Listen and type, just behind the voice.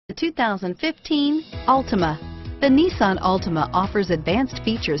The 2015 Altima. The Nissan Altima offers advanced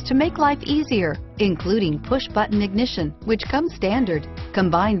features to make life easier, including push-button ignition, which comes standard.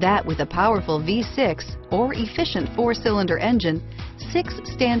 Combine that with a powerful V6 or efficient 4-cylinder engine, 6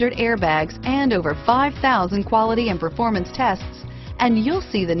 standard airbags, and over 5,000 quality and performance tests, and you'll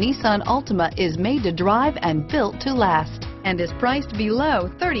see the Nissan Altima is made to drive and built to last, and is priced below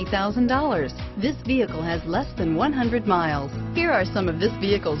 $30,000. This vehicle has less than 100 miles. Here are some of this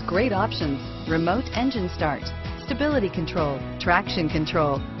vehicle's great options: remote engine start, stability control, traction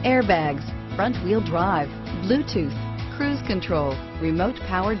control, airbags, front wheel drive, Bluetooth, cruise control, remote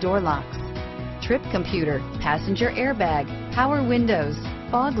power door locks, trip computer, passenger airbag, power windows,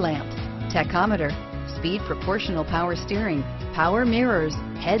 fog lamps, tachometer, speed proportional power steering, power mirrors,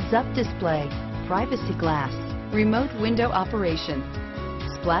 heads-up display, privacy glass, remote window operation,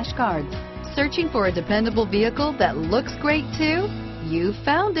 splash guards. Searching for a dependable vehicle that looks great too? You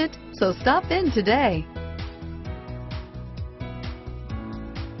found it, so stop in today.